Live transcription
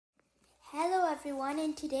everyone,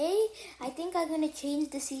 and today I think I'm going to change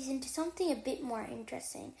the season to something a bit more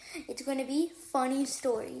interesting. It's going to be funny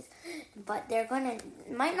stories, but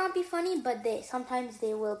might not be funny, but sometimes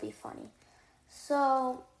they will be funny.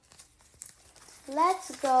 So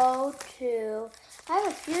let's go to, I have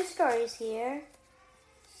a few stories here.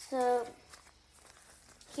 So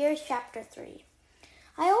here's chapter 3.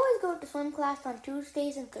 I always go to swim class on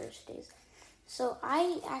Tuesdays and Thursdays. So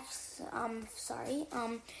I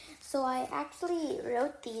actually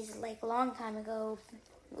wrote these a long time ago,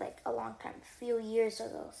 a few years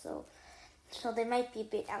ago. So they might be a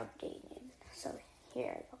bit outdated. So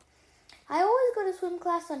here I go. I always go to swim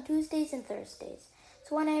class on Tuesdays and Thursdays.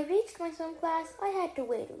 So when I reached my swim class, I had to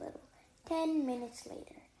wait a little. 10 minutes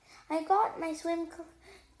later, I got my swim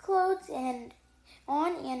clothes and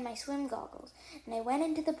my swim goggles, and I went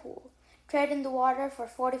into the pool. Tread in the water for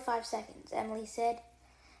 45 seconds, Emily said.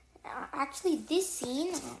 Actually, this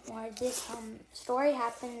scene or this story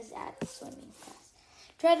happens at the swimming class.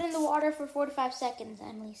 Tread in the water for 45 seconds,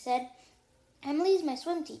 Emily said. Emily is my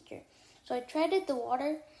swim teacher, so I treaded the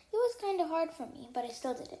water. It was kind of hard for me, but I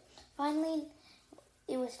still did it. Finally,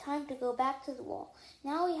 it was time to go back to the wall.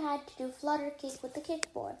 Now we had to do flutter kick with the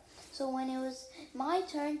kickboard. So when it was my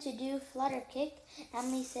turn to do flutter kick,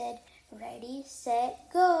 Emily said, "Ready, set,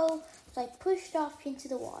 go." So I pushed off into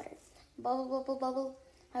the water. Bubble, bubble, bubble.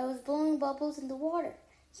 I was blowing bubbles in the water.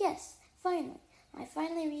 Yes, finally. I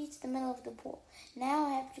finally reached the middle of the pool. Now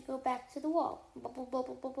I have to go back to the wall. Bubble,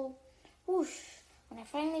 bubble, bubble. Whoosh. When I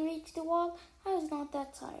finally reached the wall, I was not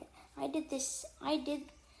that tired. I did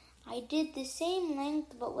the same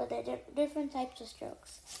length, but with different types of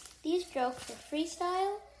strokes. These strokes were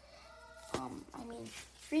freestyle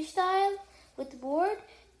with the board,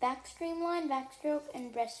 back streamline, backstroke,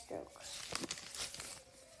 and breaststroke.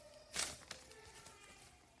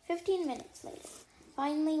 15 minutes later,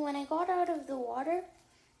 finally, when I got out of the water,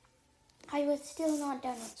 I was still not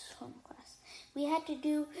done with swim class. We had to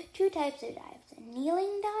do 2 types of dives, a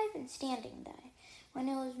kneeling dive and standing dive. When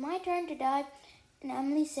it was my turn to dive, and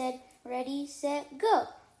Emily said, "Ready, set, go."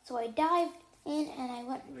 So I dived in and I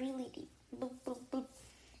went really deep. Boop, boop, boop.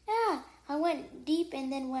 I went deep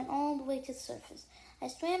and then went all the way to the surface. I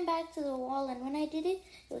swam back to the wall, and when I did it,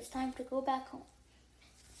 it was time to go back home.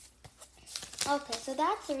 Okay, so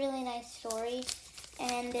that's a really nice story.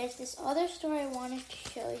 And there's this other story I wanted to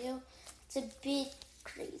show you. It's a bit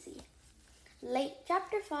crazy.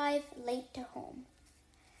 Chapter 5, Late to Home.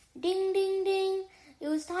 Ding, ding, ding. It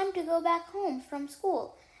was time to go back home from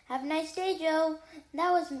school. "Have a nice day, Joe."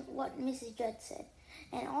 That was what Mrs. Judd said.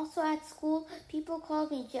 And also at school, people called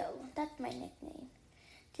me Joe. That's my nickname.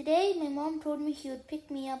 Today, my mom told me she would pick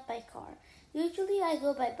me up by car. Usually, I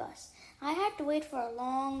go by bus. I had to wait for a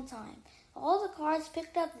long time. All the cars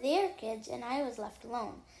picked up their kids, and I was left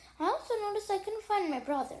alone. I also noticed I couldn't find my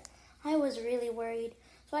brother. I was really worried.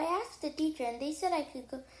 So I asked the teacher, and they said I could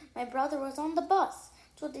go. My brother was on the bus.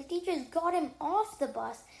 So the teachers got him off the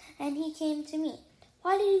bus, and he came to me.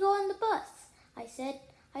 "Why did you go on the bus?" I said.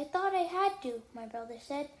 "I thought I had to," my brother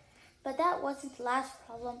said. But that wasn't the last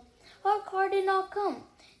problem. Our car did not come.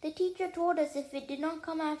 The teacher told us if it did not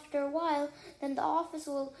come after a while, then the office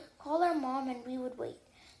will call our mom and we would wait.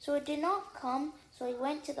 So it did not come, so we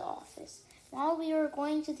went to the office. While we were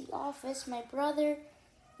going to the office, my brother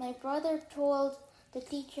told the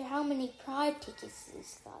teacher how many Pride tickets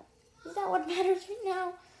he's got. Is that what matters right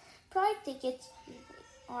now? Pride tickets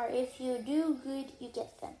are if you do good, you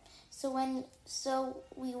get them. So when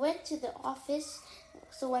we went to the office,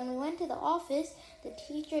 the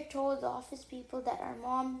teacher told the office people that our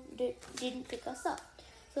mom didn't pick us up.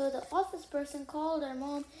 So the office person called our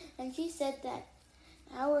mom, and she said that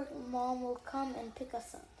our mom will come and pick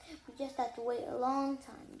us up. We just have to wait a long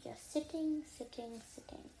time, just sitting.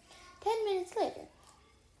 10 minutes later,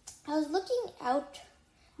 I was looking out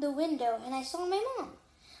the window and I saw my mom.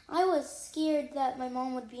 I was scared that my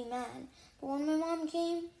mom would be mad, but when my mom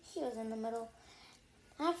came, she was in the middle.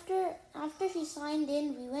 After she signed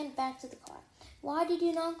in, we went back to the car. "Why did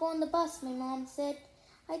you not go on the bus?" my mom said.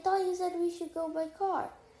 "I thought you said we should go by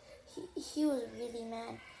car." She was really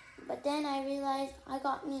mad. But then I realized I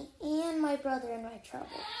got me and my brother in my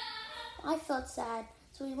trouble. I felt sad,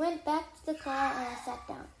 so we went back to the car and I sat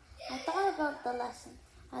down. I thought about the lesson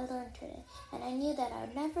I learned today, and I knew that I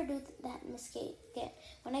would never do that mistake again.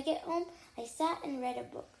 When I get home, I sat and read a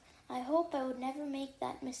book. I hope I would never make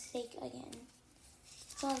that mistake again.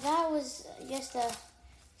 So that was just a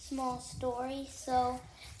small story. So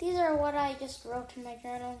these are what I just wrote in my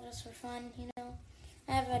journal just for fun,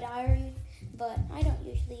 I have a diary, but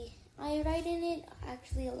I write in it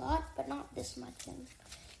actually a lot, but not this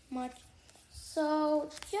much. So,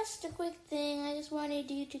 just a quick thing. I just wanted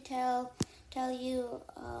you to tell you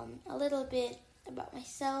a little bit about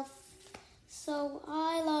myself. So,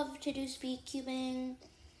 I love to do speed cubing,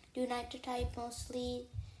 do night to type mostly,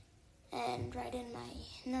 and write in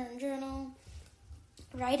my journal.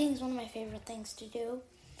 Writing is one of my favorite things to do.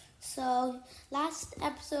 So, last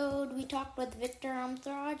episode we talked with Victor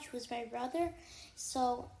Amthraj, who's my brother.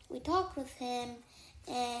 So, we talked with him,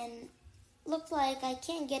 and looked like I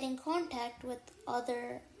can't get in contact with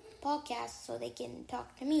other podcasts so they can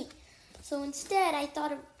talk to me. So instead, I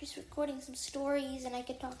thought of just recording some stories, and I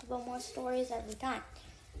could talk about more stories every time.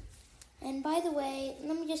 And by the way,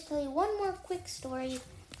 let me just tell you one more quick story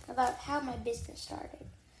about how my business started.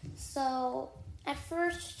 So, at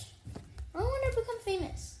first, I wanted to become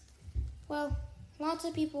famous. Well, lots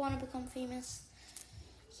of people want to become famous.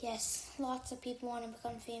 Yes, lots of people want to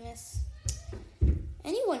become famous.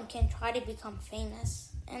 Anyone can try to become famous,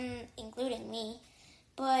 and including me.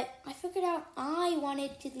 But I figured out I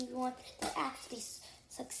wanted to be one that actually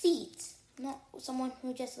succeeds. Not someone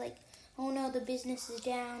who just like, oh no, the business is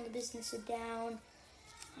down,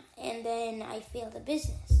 and then I fail the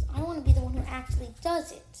business. I want to be the one who actually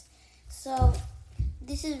does it. So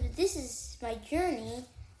this is my journey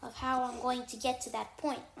of how I'm going to get to that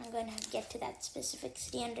point. I'm going to get to that specific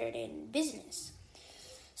standard in business.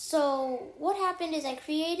 So what happened is I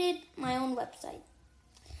created my own website.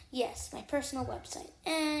 Yes, my personal website.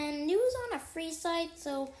 And it was on a free site,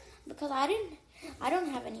 so because I don't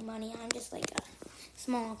have any money. I'm just like a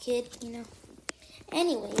small kid,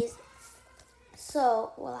 Anyways,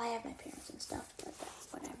 so, well, I have my parents and stuff, but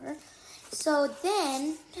whatever. So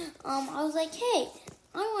then, I was like, hey,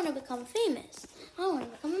 I want to become famous. I want to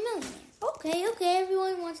become a millionaire. Okay,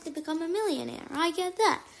 everyone wants to become a millionaire. I get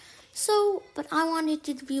that. So, but I wanted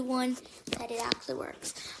to be one that it actually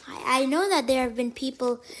works. I know that there have been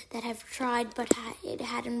people that have tried, but it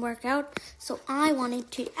hadn't worked out. So I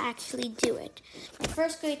wanted to actually do it. My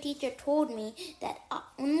first grade teacher told me that I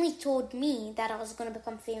was going to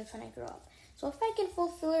become famous when I grow up. So if I can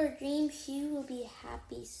fulfill her dream, she will be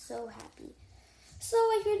happy, so happy. So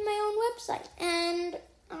I created my own website, and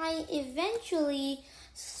I eventually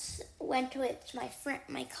went with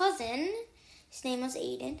my cousin. His name was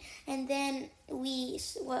Aiden, and then I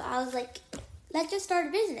was like, let's just start a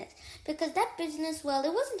business. Because that business, well,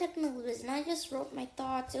 it wasn't technical business. I just wrote my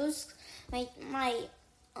thoughts. It was my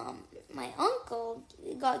uncle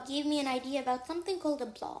gave me an idea about something called a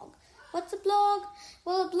blog. What's a blog?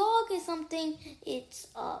 Well, a blog is something,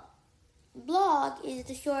 blog is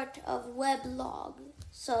the short of weblog.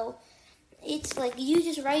 So it's like you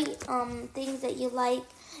just write things that you like,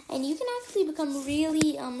 and you can actually become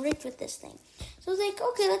really rich with this thing. So I was like,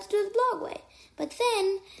 okay, let's do it the blog way. But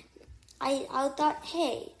then I thought,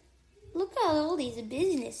 hey, look at all these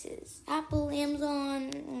businesses. Apple,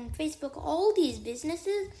 Amazon, Facebook, all these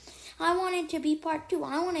businesses. I wanted to be part two.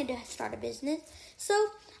 I wanted to start a business. So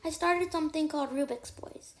I started something called Rubik's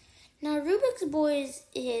Boys. Now, Rubik's Boys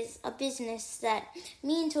is a business that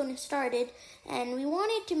me and Tony started, and we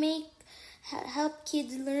wanted to help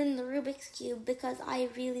kids learn the Rubik's Cube because I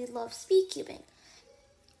really love speed cubing.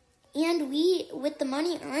 And with the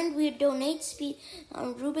money earned, we would donate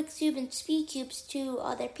Rubik's Cube and speed cubes to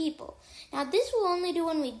other people. Now, this we'll only do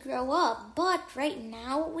when we grow up, but right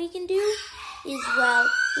now what we can do is, well,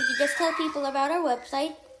 we can just tell people about our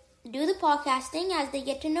website, do the podcasting as they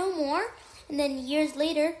get to know more, and then years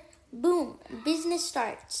later, boom, business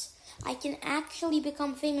starts. I can actually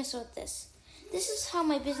become famous with this. This is how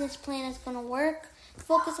my business plan is going to work.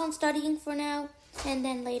 Focus on studying for now, and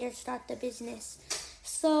then later start the business.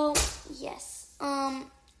 So, yes.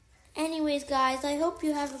 Anyways, guys, I hope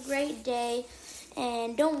you have a great day.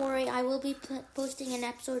 And don't worry, I will be posting an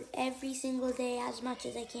episode every single day as much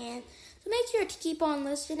as I can. So make sure to keep on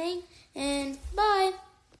listening. And bye.